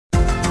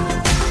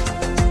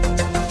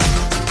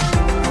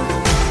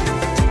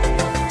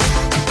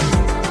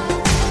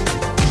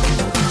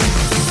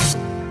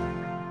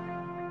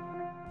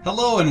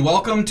Hello and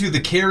welcome to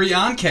the Carry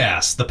On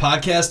Cast, the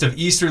podcast of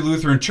Easter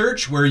Lutheran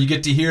Church, where you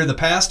get to hear the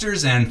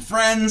pastors and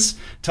friends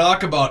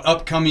talk about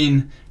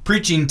upcoming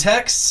preaching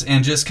texts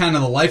and just kind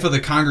of the life of the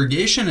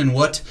congregation and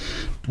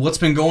what's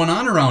been going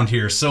on around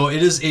here. So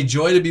it is a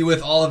joy to be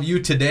with all of you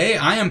today.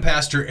 I am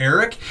Pastor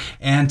Eric,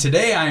 and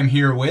today I am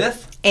here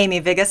with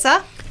Amy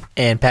Vigasa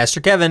and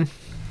Pastor Kevin.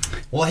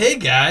 Well, hey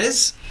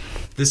guys.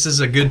 This is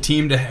a good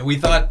team to. We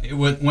thought it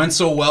went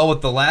so well with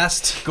the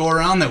last go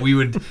around that we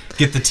would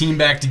get the team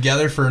back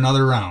together for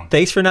another round.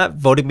 Thanks for not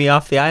voting me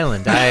off the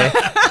island.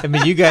 I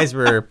mean, you guys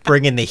were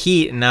bringing the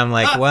heat, and I'm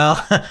like,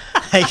 well,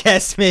 I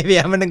guess maybe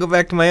I'm going to go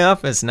back to my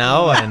office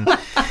now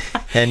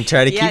and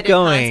try to keep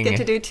going. Did Hans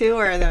get to do two,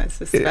 or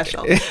this is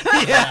special?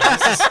 Yeah,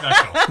 this is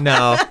special.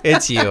 No,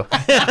 it's you.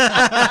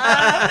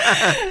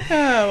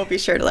 We'll be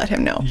sure to let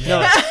him know.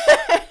 No.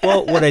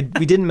 Well,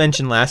 we didn't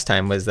mention last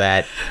time was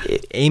that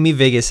Amy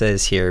Vigasa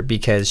is here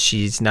because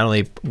she's not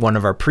only one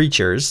of our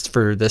preachers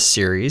for this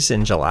series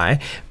in July,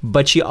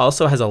 but she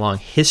also has a long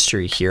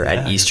history here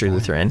at Easter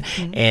Lutheran.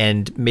 Mm-hmm.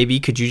 And maybe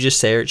could you just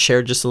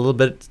share just a little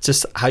bit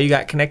just how you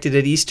got connected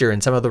at Easter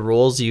and some of the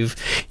roles you've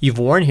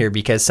worn here,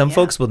 because some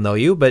folks will know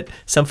you, but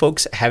some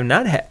folks have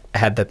not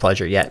had the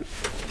pleasure yet.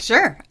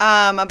 Sure.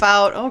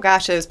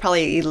 It was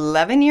probably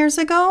 11 years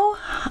ago.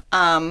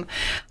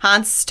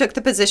 Hans took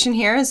the position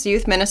here as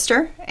youth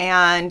minister,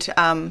 and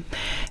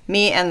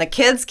me and the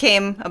kids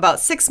came about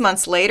 6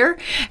 months later,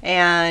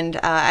 and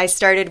I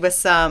started with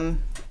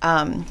some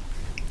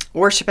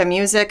worship and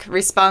music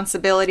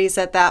responsibilities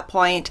at that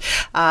point,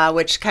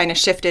 which kind of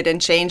shifted and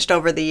changed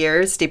over the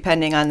years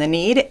depending on the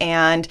need,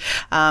 and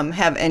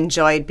have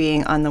enjoyed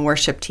being on the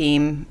worship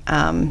team,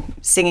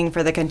 singing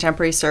for the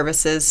contemporary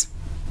services.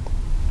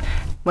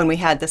 When we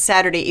had the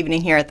Saturday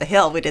evening here at the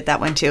Hill, we did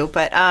that one too.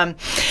 But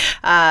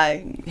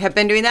have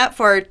been doing that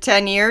for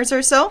 10 years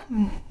or so.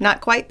 Not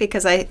quite,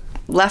 because I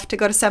left to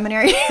go to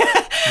seminary.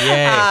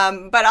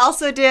 But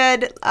also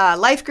did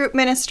life group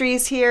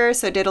ministries here,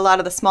 so did a lot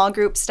of the small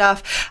group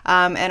stuff,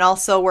 and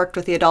also worked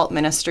with the adult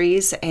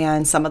ministries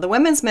and some of the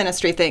women's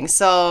ministry things.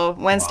 So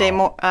Wednesday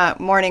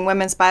morning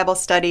women's Bible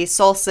study,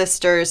 Soul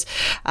Sisters,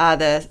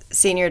 the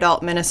senior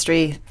adult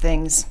ministry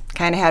things.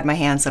 Kind of had my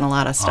hands in a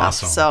lot of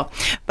stuff. Awesome. So,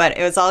 but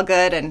it was all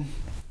good and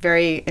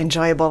very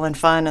enjoyable and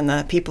fun, and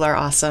the people are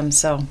awesome.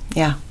 So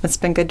yeah, it's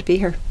been good to be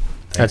here.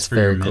 Thanks for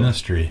your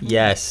ministry.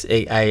 Yes,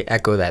 I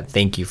echo that.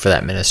 Thank you for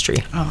that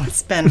ministry. Oh,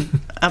 it's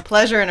been a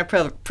pleasure and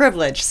a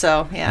privilege.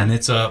 So, yeah. And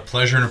it's a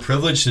pleasure and a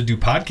privilege to do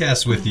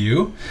podcasts with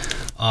you.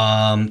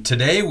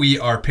 Today we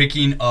are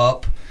picking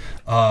up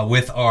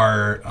with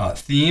our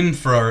theme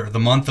for the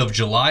month of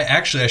July.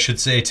 Actually, I should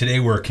say today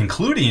we're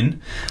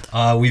concluding.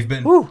 We've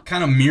been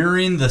kind of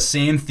mirroring the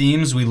same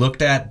themes we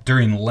looked at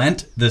during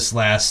Lent this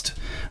last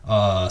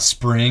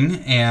spring,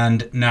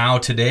 and now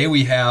today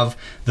we have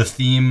the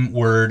theme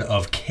word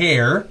of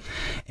care,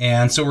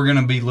 and so we're going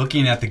to be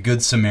looking at the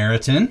Good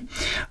Samaritan.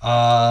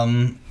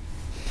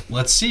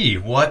 Let's see,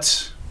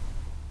 what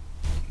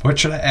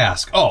should I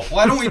ask? Oh,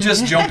 why don't we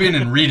just jump in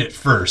and read it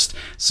first?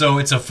 So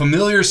it's a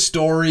familiar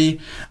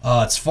story.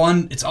 It's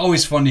fun. It's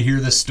always fun to hear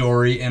this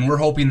story, and we're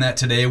hoping that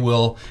today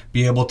we'll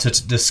be able to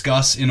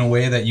discuss in a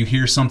way that you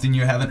hear something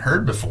you haven't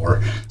heard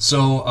before.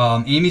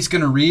 So Amy's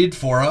going to read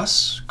for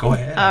us. Go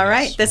ahead. All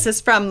right. This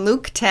is from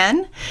Luke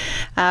 10,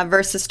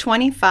 verses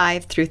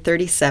 25 through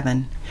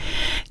 37.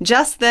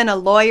 Just then a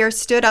lawyer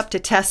stood up to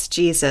test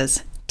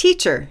Jesus.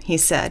 "Teacher," he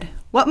said,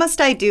 "what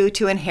must I do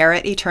to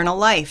inherit eternal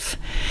life?"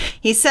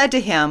 He said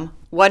to him,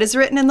 "What is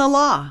written in the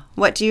law?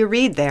 What do you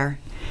read there?"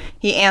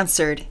 He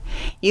answered,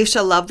 "You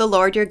shall love the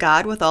Lord your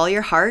God with all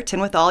your heart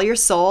and with all your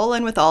soul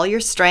and with all your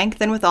strength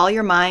and with all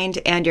your mind,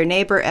 and your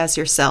neighbor as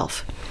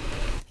yourself."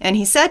 And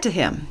he said to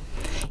him,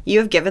 "You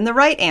have given the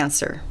right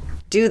answer.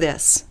 Do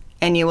this,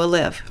 and you will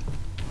live."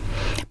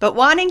 But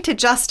wanting to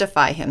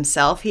justify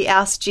himself, he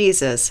asked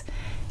Jesus,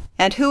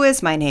 "And who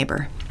is my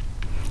neighbor?"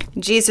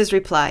 Jesus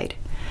replied,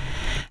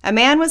 "A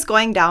man was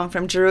going down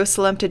from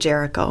Jerusalem to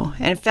Jericho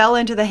and fell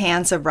into the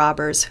hands of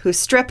robbers, who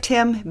stripped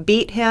him,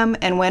 beat him,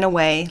 and went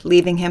away,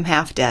 leaving him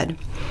half dead.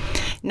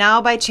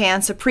 Now by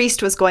chance a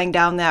priest was going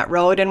down that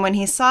road, and when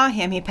he saw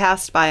him, he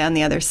passed by on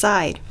the other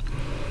side.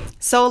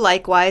 So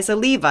likewise a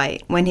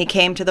Levite, when he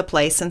came to the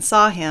place and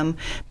saw him,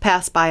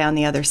 passed by on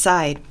the other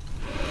side.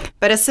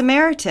 But a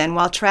Samaritan,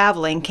 while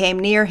traveling, came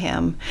near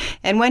him,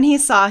 and when he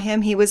saw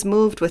him, he was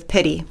moved with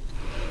pity.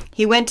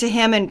 He went to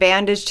him and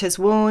bandaged his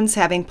wounds,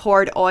 having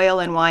poured oil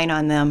and wine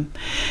on them.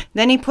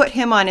 Then he put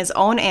him on his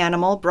own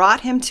animal,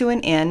 brought him to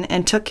an inn,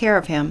 and took care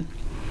of him.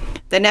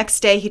 The next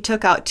day he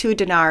took out 2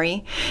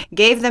 denarii,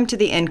 gave them to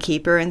the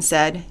innkeeper, and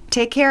said,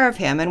 'Take care of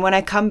him, and when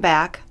I come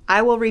back,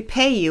 I will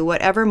repay you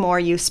whatever more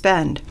you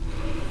spend.'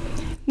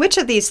 Which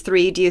of these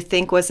 3 do you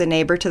think was a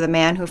neighbor to the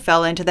man who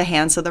fell into the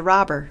hands of the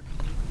robber?"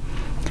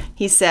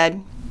 He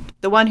said,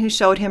 "The one who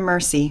showed him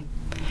mercy."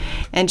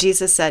 And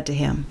Jesus said to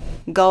him,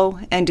 "Go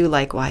and do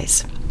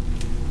likewise."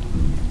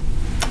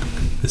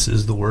 This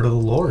is the word of the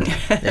Lord.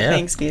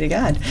 Thanks be to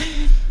God.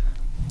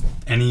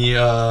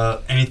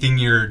 Anything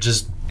you're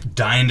just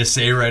dying to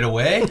say right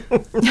away?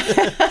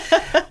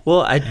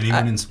 Well,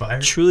 Anyone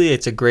inspired? Truly,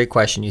 it's a great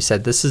question. You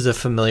said this is a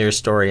familiar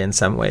story in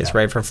some ways,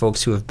 right, for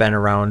folks who have been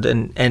around,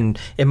 and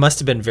it must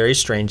have been very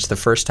strange the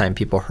first time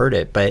people heard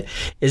it. But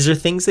is there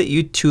things that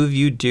you two of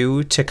you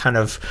do to kind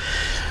of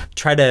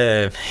try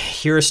to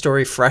hear a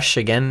story fresh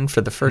again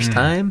for the first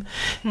time?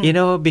 You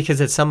know, because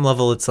at some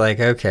level it's like,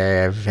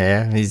 okay,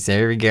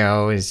 there we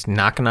go, he's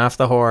knocking off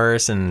the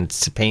horse and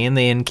it's paying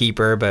the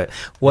innkeeper, but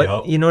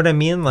what, you know what I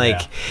mean?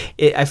 Like,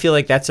 I feel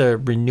like that's a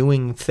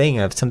renewing thing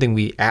of something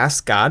we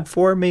ask God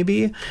for,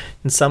 maybe,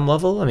 in some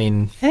level. I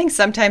mean, I think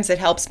sometimes it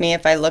helps me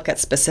if I look at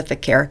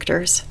specific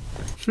characters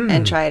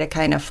and try to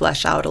kind of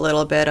flesh out a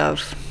little bit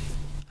of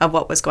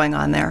what was going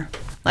on there.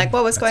 Like,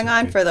 what was going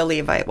on for the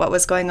Levite? What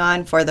was going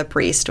on for the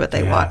priest, what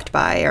they walked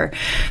by?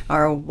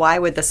 Or why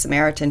would the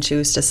Samaritan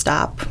choose to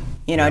stop?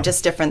 You know,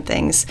 just different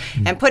things.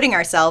 And putting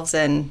ourselves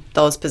in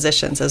those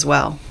positions as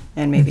well,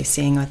 and maybe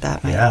seeing what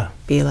that might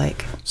be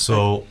like.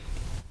 So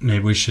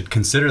maybe we should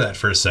consider that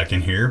for a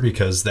second here,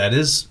 because that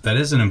is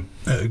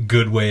a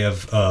good way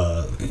of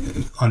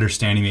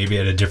understanding maybe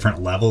at a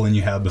different level than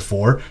you have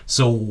before.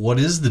 So what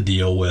is the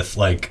deal with,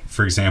 like,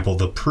 for example,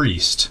 the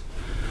priest?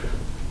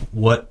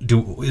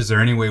 Is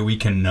there any way we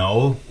can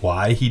know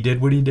why he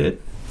did what he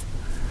did?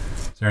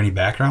 Is there any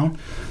background?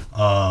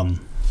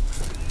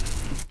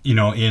 You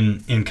know,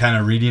 in kind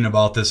of reading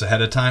about this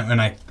ahead of time, and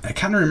I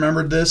kind of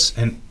remembered this,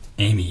 and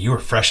Amy, you were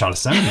fresh out of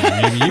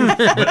seminary,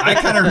 but I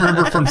kind of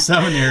remember from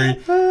seminary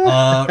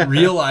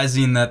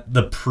realizing that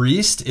the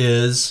priest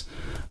is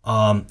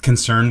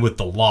concerned with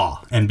the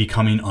law and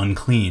becoming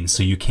unclean.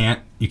 So you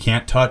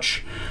can't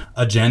touch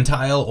a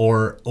Gentile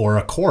or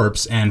a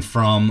corpse, and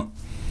from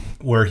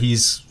where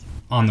he's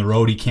on the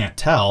road, he can't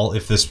tell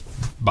if this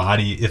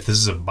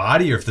is a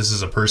body or if this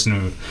is a person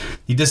who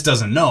he just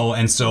doesn't know.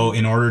 And so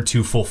in order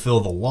to fulfill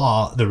the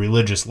law, the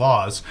religious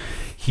laws,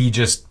 he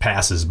just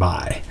passes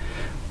by,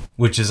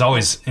 which is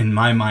always in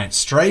my mind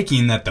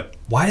striking, that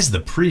why is the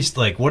priest,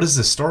 like, what is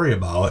the story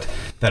about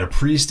that a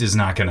priest is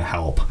not going to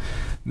help?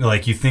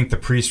 Like, you think the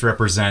priest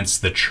represents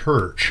the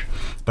church,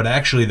 but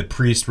actually the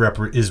priest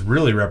is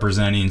really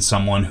representing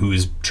someone who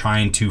is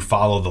trying to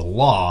follow the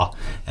law,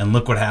 and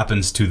look what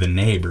happens to the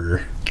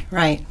neighbor.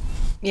 Right.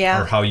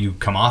 Yeah. Or how you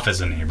come off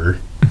as a neighbor.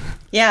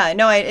 Yeah,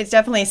 no, it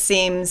definitely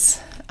seems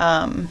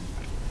like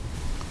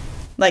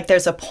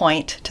there's a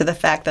point to the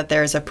fact that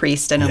there's a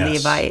priest and a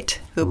Levite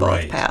who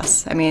both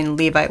pass. I mean,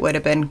 Levite would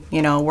have been,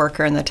 a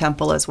worker in the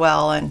temple as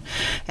well,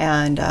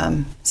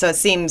 and so it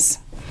seems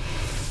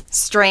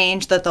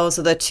strange that those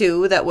are the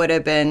two that would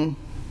have been,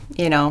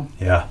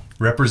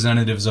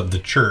 representatives of the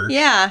church.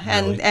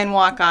 Yeah, really. and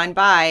walk on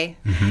by.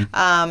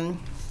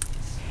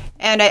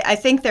 And I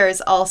think there's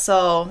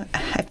also,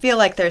 I feel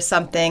like there's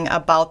something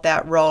about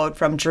that road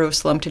from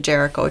Jerusalem to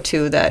Jericho,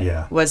 too,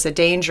 that was a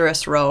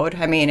dangerous road.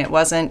 I mean, it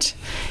wasn't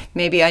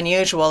maybe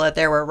unusual that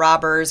there were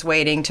robbers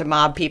waiting to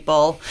mob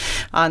people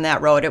on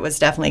that road. It was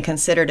definitely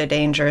considered a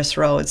dangerous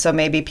road. So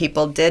maybe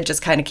people did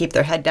just kind of keep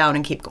their head down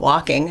and keep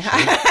walking.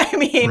 I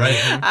mean,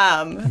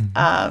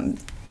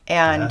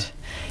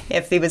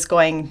 if he was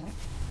going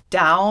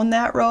down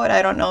that road,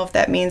 I don't know if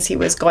that means he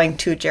was going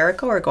to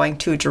Jericho or going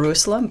to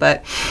Jerusalem,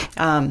 but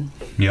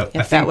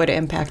if that would have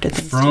impacted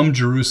things from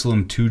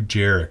Jerusalem to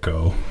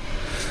Jericho.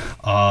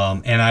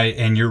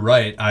 And you're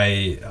right.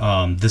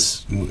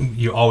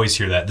 You always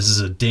hear that this is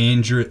a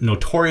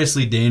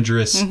notoriously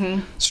dangerous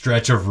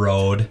stretch of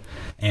road.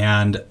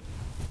 And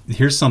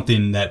here's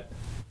something that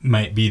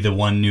might be the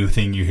one new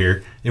thing you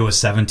hear. It was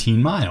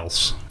 17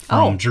 miles.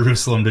 From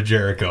Jerusalem to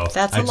Jericho.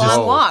 That's a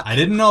long walk. I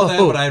didn't know that,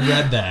 but I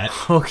read that.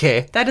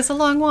 Okay. That is a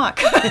long walk.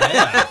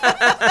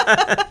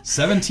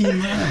 17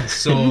 miles.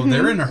 So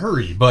they're in a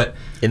hurry, but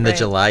in the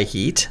July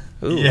heat.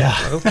 Ooh,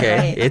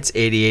 okay. It's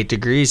 88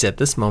 degrees at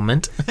this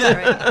moment.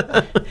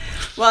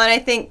 Well, and I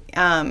think,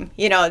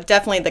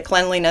 definitely the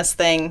cleanliness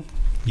thing.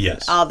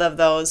 Yes. All of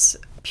those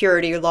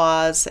purity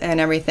laws and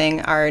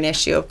everything are an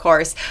issue, of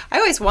course. I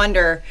always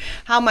wonder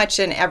how much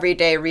in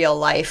everyday real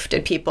life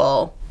did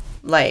people,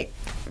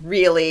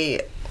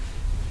 really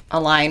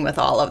align with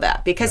all of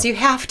that, because you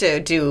have to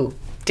do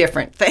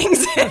different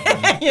things.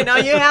 You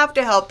have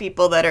to help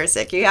people that are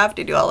sick. You have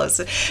to do all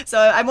this. So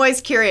I'm always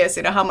curious,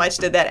 how much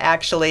did that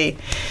actually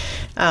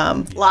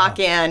lock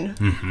in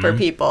for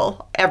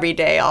people every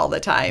day, all the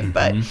time?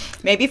 But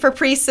maybe for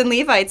priests and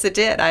Levites it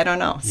did. I don't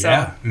know. So,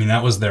 I mean,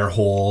 that was their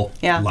whole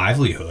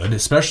livelihood,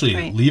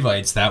 especially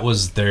Levites. That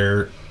was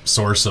their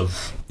source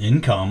of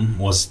income,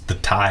 was the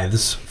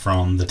tithes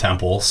from the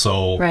temple.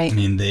 So I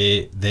mean,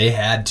 they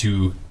had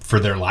to,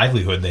 for their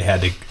livelihood, they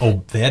had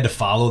to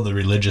follow the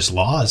religious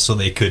laws so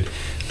they could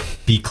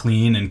be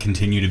clean and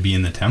continue to be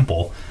in the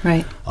temple.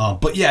 Right.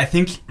 But I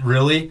think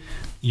really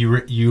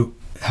you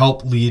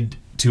help lead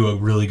to a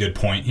really good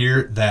point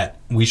here, that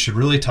we should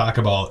really talk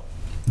about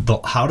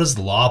how does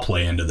the law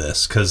play into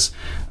this? Because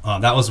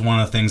that was one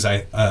of the things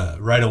I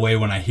right away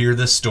when I hear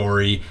this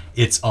story,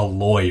 it's a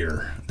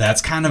lawyer.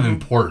 That's kind of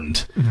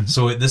important.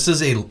 So this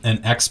is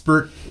an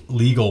expert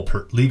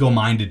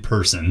legal-minded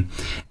person,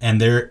 and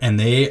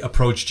they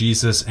approach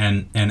Jesus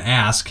and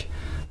ask,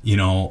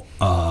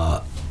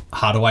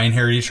 how do I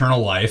inherit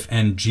eternal life?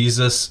 And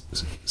Jesus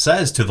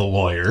says to the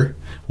lawyer,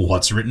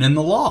 what's written in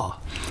the law?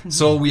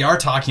 So we are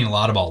talking a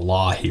lot about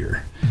law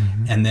here.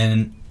 And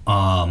then,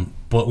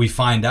 but we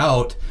find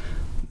out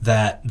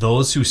that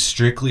those who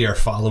strictly are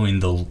following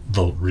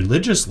the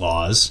religious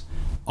laws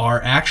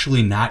are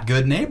actually not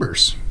good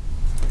neighbors.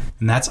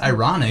 And that's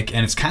ironic,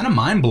 and it's kind of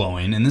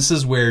mind-blowing. And this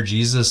is where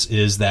Jesus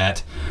is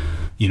that,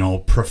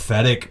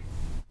 prophetic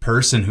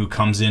person who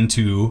comes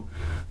into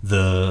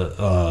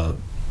the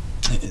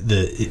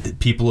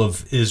people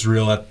of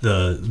Israel, at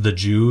the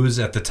Jews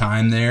at the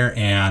time there,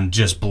 and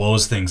just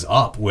blows things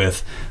up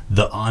with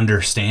the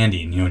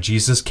understanding.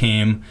 Jesus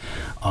came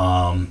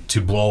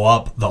to blow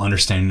up the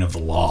understanding of the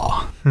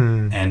law,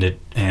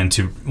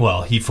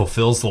 he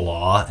fulfills the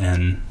law,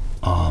 and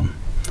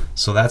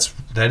so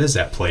that is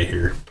at play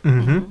here.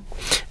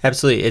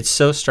 Absolutely. It's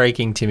so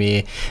striking to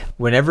me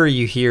whenever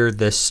you hear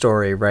this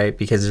story, right?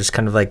 Because there's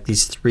kind of like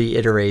these 3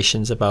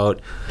 iterations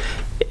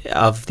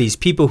of these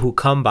people who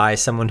come by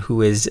someone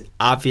who is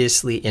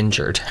obviously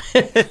injured.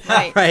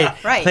 Right.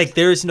 Like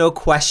there's no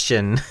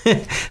question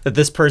that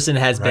this person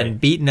has been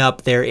beaten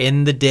up. They're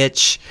in the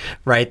ditch,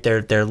 right?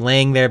 They're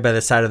laying there by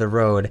the side of the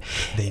road.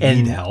 They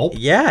need help.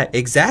 Yeah,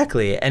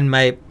 exactly. And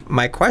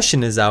my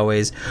question is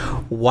always,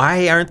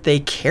 why aren't they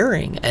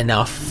caring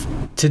enough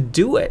to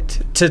do it,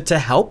 to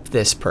help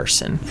this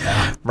person?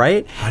 Yeah.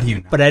 Right? How do you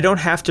know? But I don't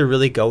have to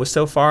really go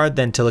so far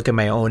than to look at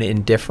my own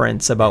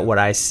indifference about what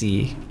I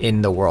see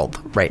in the world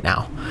right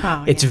now.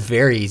 Oh, it's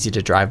very easy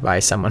to drive by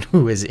someone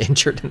who is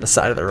injured in the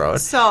side of the road.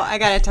 So I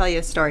got to tell you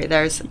a story.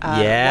 There's a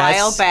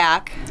while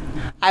back,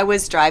 I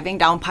was driving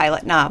down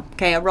Pilot Knob,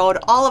 a road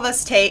all of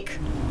us take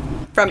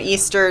from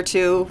Easter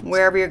to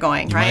wherever you're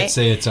going, you right? might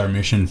say it's our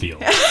mission field.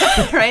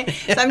 Right?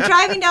 So I'm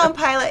driving down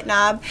Pilot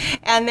Knob,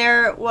 and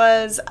there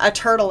was a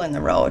turtle in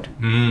the road.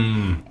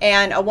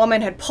 And a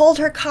woman had pulled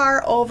her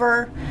car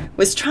over,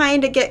 was trying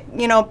to get,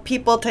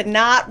 people to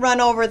not run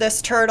over this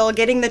turtle,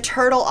 getting the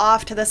turtle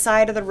off to the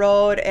side of the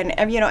road, and,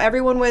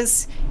 everyone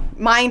was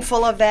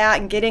mindful of that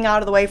and getting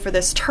out of the way for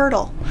this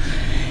turtle.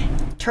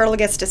 Turtle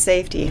gets to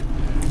safety.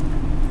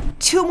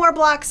 2 more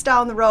blocks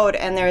down the road,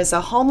 and there's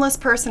a homeless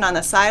person on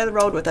the side of the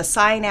road with a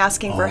sign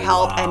asking for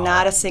help, and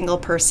not a single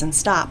person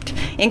stopped,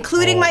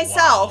 including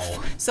myself.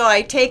 Wow. So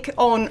I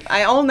own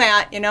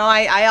that.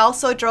 I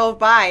also drove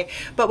by.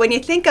 But when you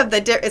think of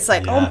it's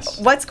like,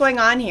 what's going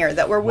on here?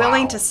 That we're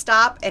willing to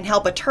stop and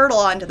help a turtle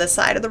onto the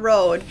side of the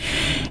road,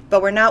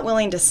 but we're not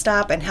willing to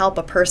stop and help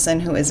a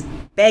person who is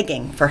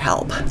begging for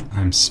help.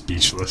 I'm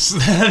speechless.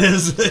 That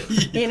is,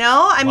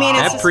 I mean,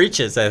 it's That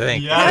preaches, I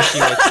think. Yeah. She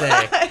would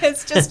say.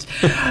 it's just,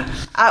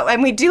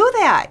 and we do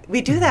that.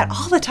 We do that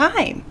all the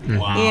time.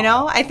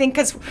 Wow. I think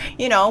because,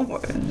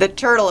 the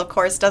turtle, of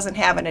course, doesn't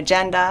have an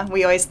agenda.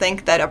 We always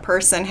think that a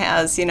person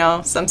has,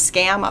 some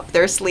scam up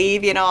their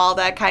sleeve, all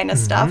that kind of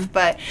stuff.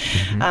 But,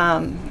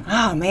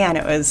 oh man,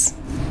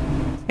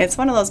 it's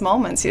one of those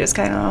moments you just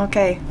kind of,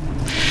 okay.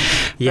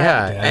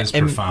 Yeah, that is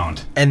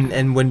profound.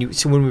 And when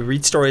we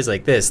read stories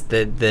like this,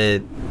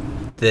 the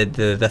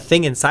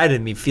thing inside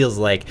of me feels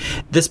like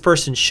this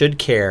person should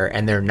care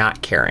and they're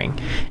not caring,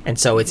 and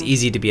so it's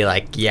easy to be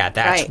like, yeah,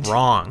 that's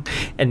wrong.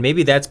 And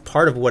maybe that's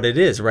part of what it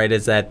is, right?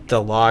 Is that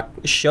the law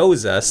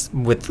shows us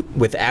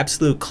with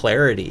absolute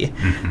clarity,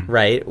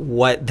 right,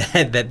 what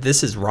that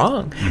this is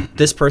wrong.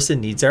 This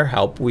person needs our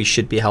help. We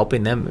should be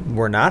helping them.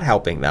 We're not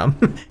helping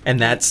them,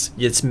 and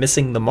it's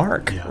missing the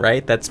mark,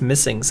 right? That's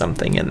missing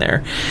something in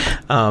there.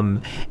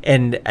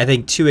 And I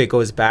think too, it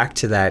goes back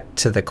to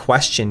the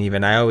question.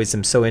 Even I always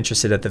am so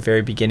interested at the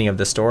very beginning of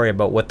the story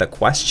about what the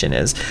question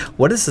is.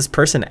 What is this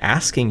person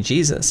asking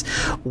Jesus?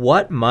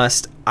 What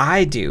must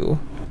I do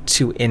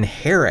to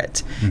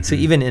inherit? So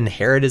even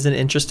inherit is an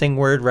interesting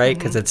word, right?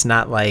 Because it's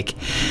not like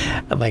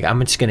I'm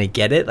just going to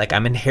get it. Like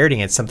I'm inheriting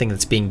it. It's something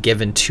that's being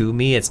given to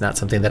me. It's not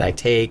something that I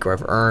take or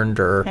have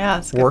earned or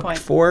worked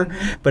for.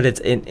 But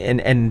it's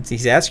and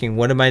he's asking,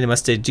 what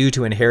must I do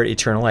to inherit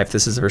eternal life?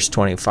 This is verse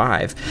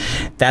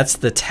 25. That's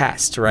the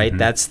test, right?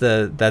 That's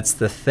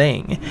the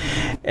thing.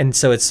 And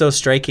so it's so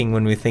striking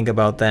when we think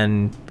about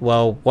then,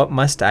 well, what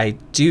must I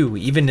do?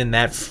 Even in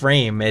that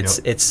frame,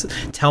 it's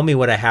tell me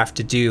what I have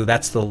to do.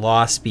 That's the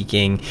law speaking.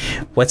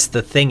 What's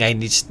the thing I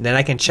need? Then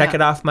I can check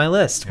it off my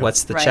list.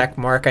 What's the check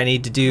mark I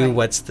need to do?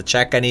 What's the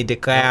check I need to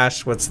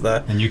cash?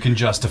 And you can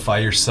justify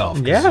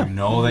yourself because you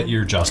know that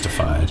you're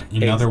justified.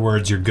 In other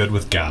words, you're good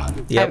with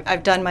God.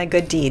 I've done my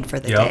good deed for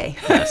the day.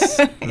 Yes.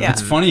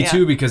 It's funny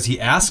too because he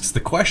asks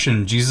the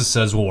question. Jesus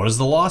says, well, what does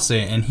the law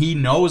say? And he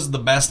knows the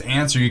best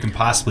answer you can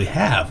possibly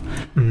have.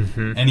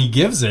 And he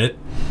gives it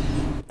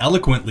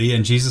eloquently,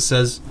 and Jesus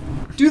says,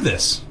 do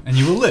this and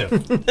you will live.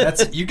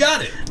 You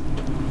got it.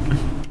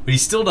 But he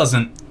still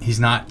he's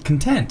not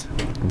content.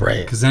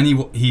 Right. Because then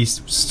he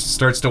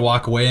starts to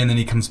walk away, and then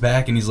he comes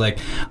back and he's like,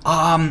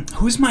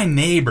 who's my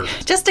neighbor?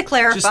 Just to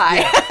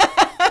clarify.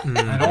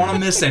 I don't want to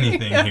miss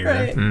anything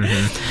here.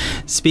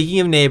 Speaking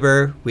of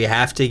neighbor, we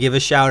have to give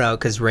a shout out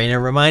because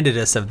Raina reminded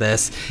us of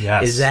this.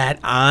 Yes. Is that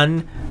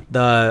on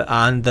the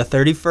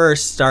 31st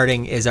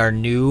starting is our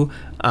new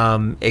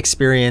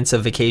experience a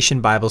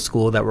vacation Bible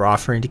school that we're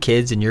offering to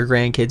kids and your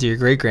grandkids or your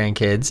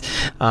great-grandkids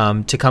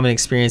to come and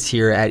experience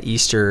here at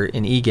Easter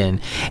in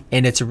Egan.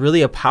 And it's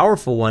really a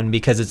powerful one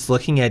because it's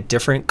looking at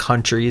different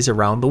countries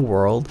around the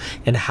world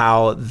and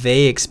how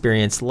they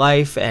experience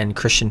life and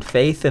Christian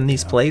faith in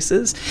these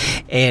places.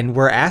 And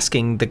we're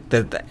asking,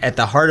 at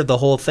the heart of the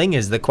whole thing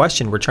is the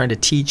question we're trying to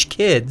teach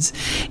kids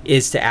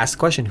is to ask the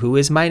question, who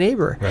is my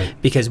neighbor? Right.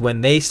 Because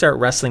when they start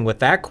wrestling with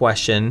that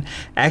question,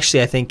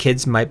 actually I think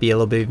kids might be a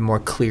little bit more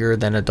clear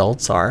than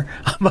adults are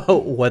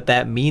about what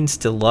that means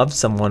to love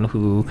someone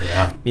who,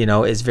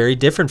 is very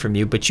different from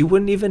you, but you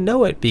wouldn't even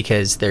know it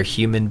because they're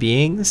human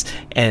beings,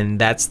 and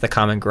that's the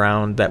common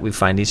ground that we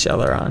find each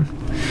other on.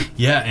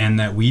 Yeah, and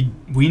that we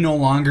no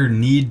longer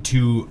need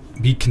to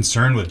be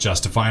concerned with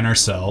justifying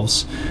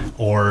ourselves,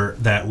 or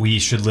that we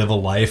should live a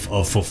life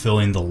of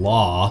fulfilling the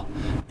law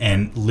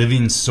and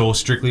living so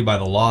strictly by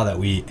the law that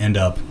we end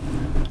up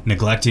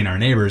neglecting our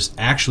neighbors.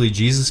 Actually,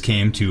 Jesus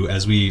came to,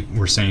 as we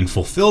were saying,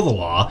 fulfill the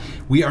law.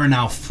 We are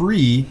now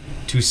free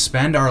to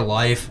spend our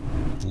life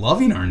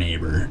loving our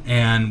neighbor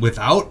and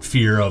without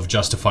fear of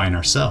justifying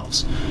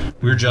ourselves.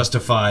 We're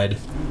justified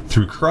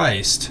through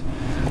Christ,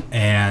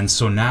 and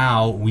so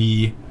now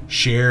we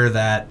share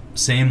that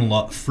same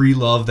free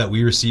love that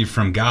we receive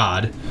from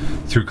God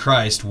through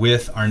Christ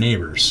with our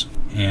neighbors.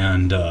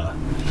 And the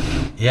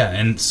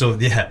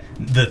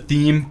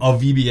theme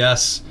of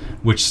VBS,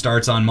 which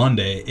starts on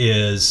Monday,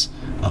 is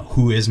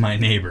who is my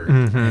neighbor?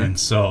 And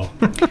so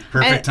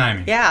perfect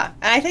timing. Yeah,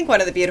 and I think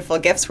one of the beautiful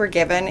gifts we're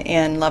given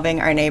in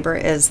loving our neighbor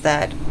is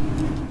that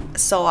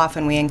so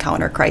often we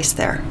encounter Christ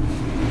there.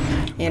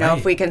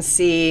 If we can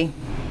see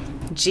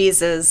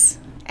Jesus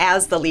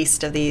as the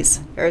least of these,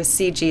 or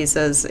see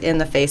Jesus in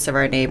the face of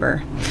our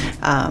neighbor.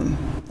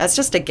 That's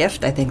just a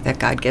gift, I think, that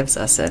God gives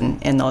us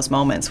in those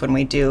moments when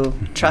we do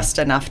trust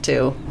enough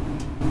to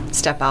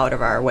step out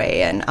of our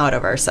way and out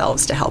of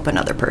ourselves to help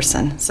another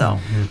person. So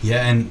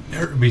yeah,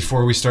 and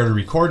before we started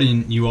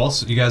recording, you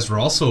guys were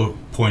also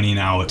pointing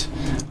out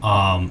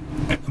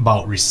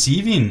about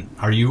receiving.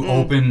 Are you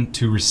open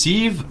to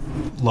receive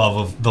the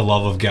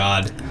love of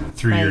God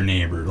through your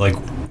neighbor? Like,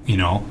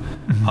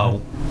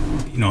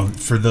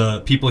 for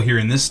the people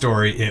hearing this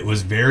story, it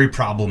was very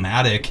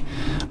problematic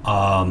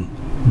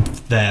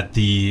that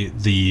the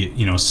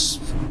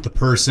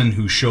person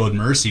who showed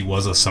mercy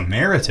was a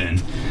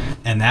Samaritan,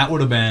 and that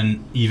would have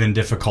been even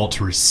difficult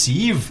to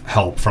receive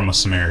help from a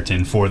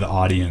Samaritan for the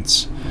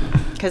audience.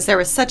 Because there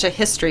was such a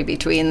history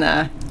between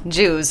the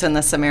Jews and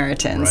the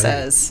Samaritans, Right.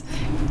 as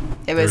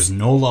it There's was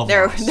no love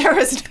there. lost. There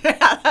was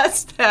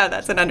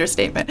that's an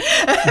understatement.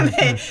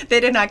 They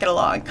did not get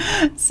along.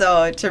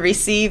 So to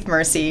receive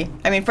mercy,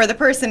 I mean, for the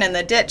person in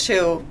the ditch,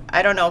 who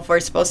I don't know if we're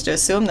supposed to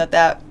assume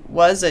that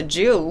was a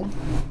Jew,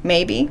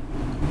 maybe.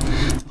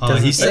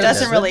 He says, It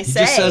doesn't really say.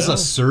 He just says a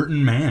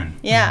certain man.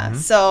 Yeah.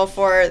 So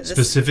for this,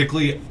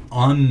 Specifically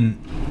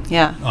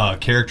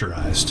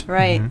characterized.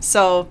 right.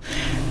 So,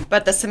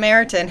 but the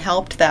Samaritan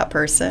helped that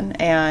person,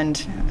 and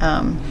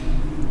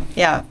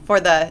for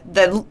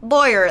the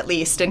lawyer, at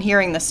least, in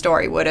hearing the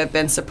story, would have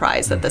been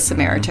surprised that the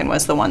Samaritan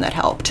was the one that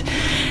helped.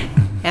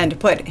 And to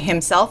put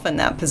himself in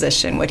that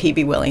position, would he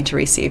be willing to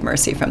receive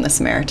mercy from the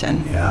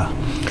Samaritan? Yeah.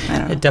 I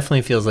don't know. It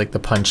definitely feels like the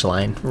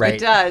punchline, right? It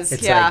does,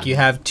 It's yeah. like you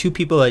have two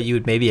people that you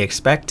would maybe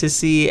expect to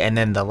see, and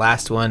then the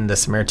last one, the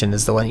Samaritan,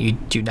 is the one you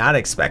do not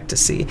expect to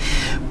see.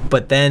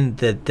 But then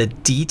the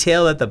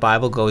detail that the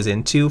Bible goes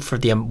into for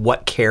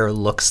what care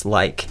looks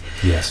like.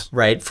 Yes.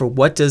 Right? For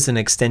what does an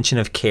extension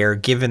of care,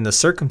 given the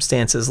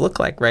circumstances, look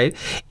like, right?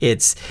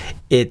 It's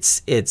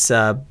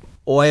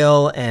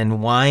oil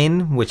and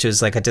wine, which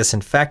is like a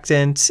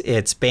disinfectant.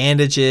 It's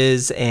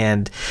bandages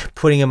and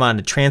putting them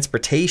onto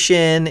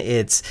transportation.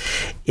 It's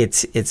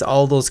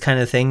all those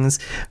kind of things.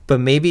 But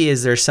maybe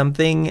is there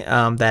something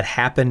that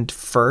happened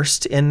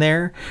first in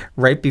there,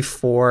 right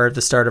before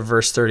the start of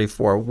verse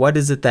 34? What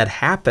is it that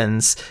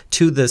happens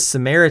to the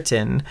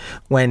Samaritan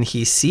when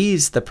he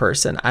sees the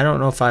person? I don't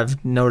know if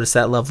I've noticed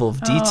that level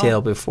of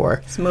detail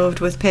before. It's moved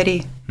with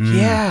pity.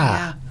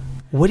 Yeah.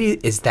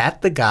 Is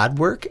that the God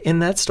work in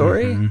that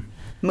story? Mm-hmm.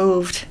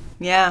 Moved.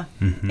 Yeah.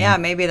 Yeah,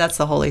 maybe that's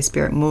the Holy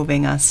Spirit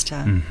moving us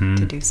to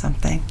do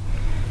something.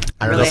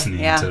 Listening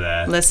to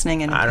that.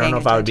 Listening and I don't know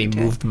if I would be paying attention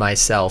to moved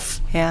myself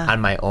on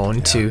my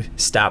own to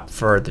stop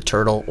for the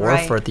turtle or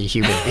Right. for the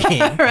human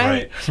being. it.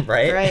 Right.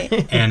 Right?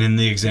 Right. And in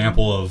the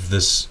example of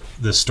this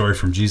story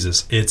from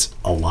Jesus, it's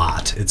a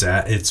lot.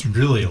 It's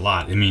really a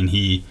lot. I mean,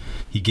 he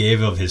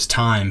gave of his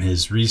time,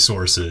 his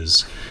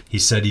resources. He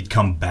said he'd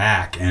come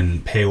back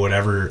and pay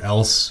whatever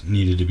else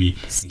needed to be.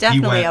 It's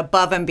definitely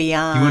above and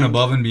beyond. He went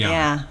above and beyond.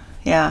 Yeah.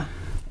 Yeah.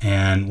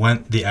 And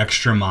went the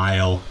extra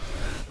mile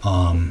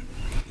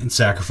in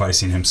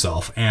sacrificing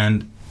himself.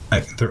 And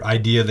the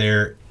idea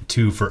there,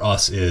 too, for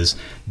us is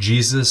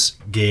Jesus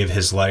gave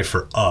his life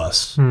for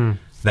us,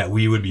 that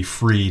we would be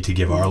free to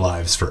give our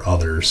lives for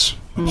others,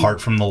 apart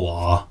from the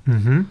law.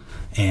 Mm-hmm.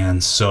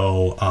 And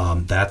so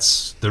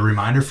that's the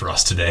reminder for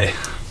us today.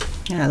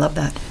 Yeah, I love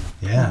that.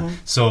 Yeah.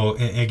 So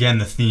again,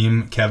 the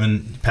theme,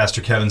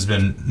 Pastor Kevin's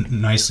been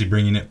nicely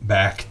bringing it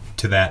back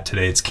to that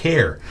today. It's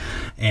care.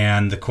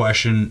 And the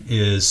question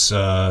is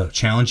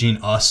challenging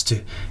us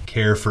to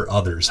care for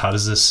others. How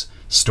does this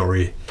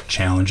story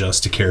challenge us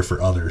to care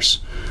for others?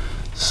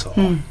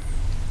 So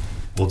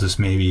we'll just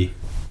maybe,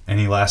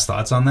 any last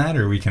thoughts on that,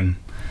 or we can...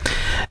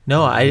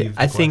 No,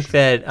 I think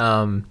that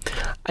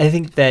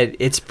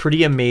it's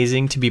pretty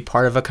amazing to be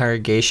part of a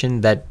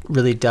congregation that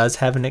really does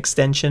have an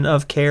extension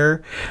of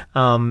care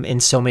in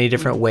so many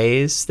different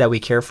ways that we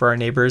care for our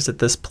neighbors at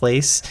this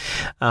place.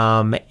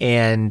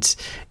 And,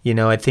 you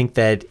know, I think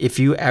that if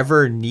you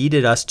ever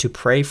needed us to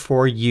pray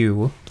for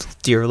you,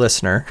 dear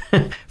listener,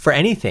 for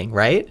anything,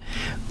 right,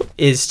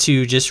 is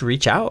to just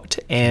reach out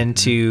and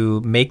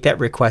to make that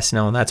request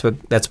known. That's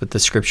what the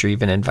scripture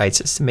even invites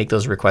us to make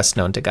those requests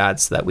known to God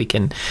so that we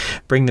can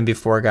bring them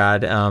before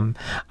God.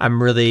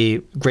 I'm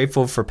really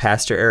grateful for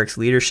Pastor Eric's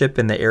leadership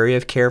in the area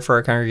of care for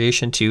our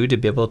congregation too, to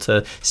be able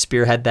to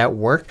spearhead that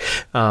work.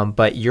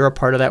 But you're a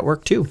part of that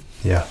work too.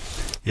 Yeah.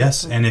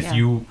 Yes. And if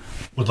you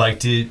would like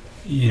to,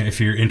 if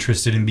you're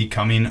interested in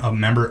becoming a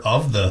member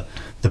of the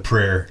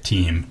prayer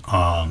team,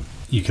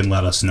 you can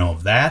let us know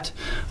of that.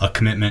 A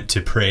commitment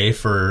to pray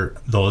for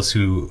those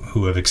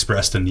who have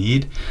expressed a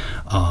need.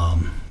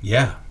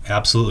 Yeah,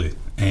 absolutely.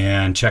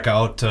 And check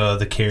out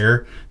the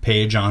care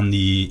page on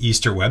the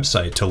Easter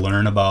website to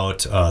learn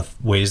about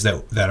ways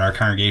that our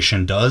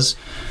congregation does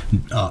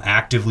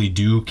actively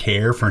do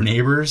care for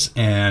neighbors,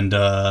 and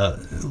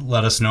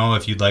let us know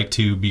if you'd like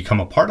to become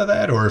a part of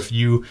that or if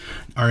you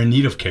are in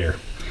need of care.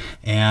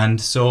 And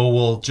so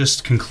we'll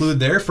just conclude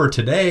there for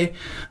today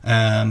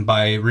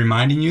by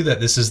reminding you that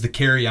this is the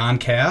Carry On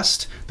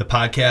Cast, the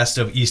podcast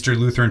of Easter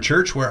Lutheran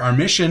Church, where our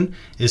mission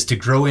is to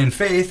grow in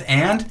faith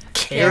and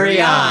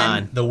carry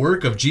on the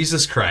work of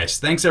Jesus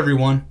Christ. Thanks,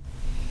 everyone.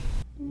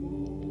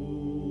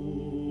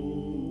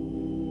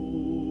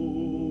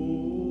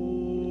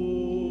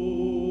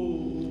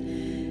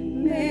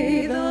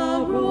 May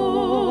the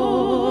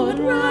road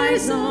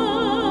rise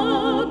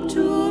up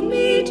to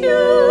meet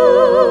you.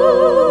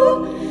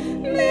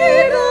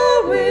 May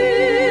the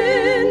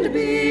wind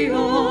be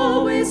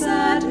always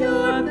at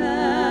your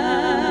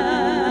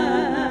back.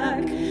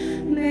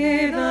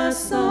 May the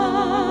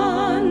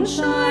sun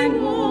shine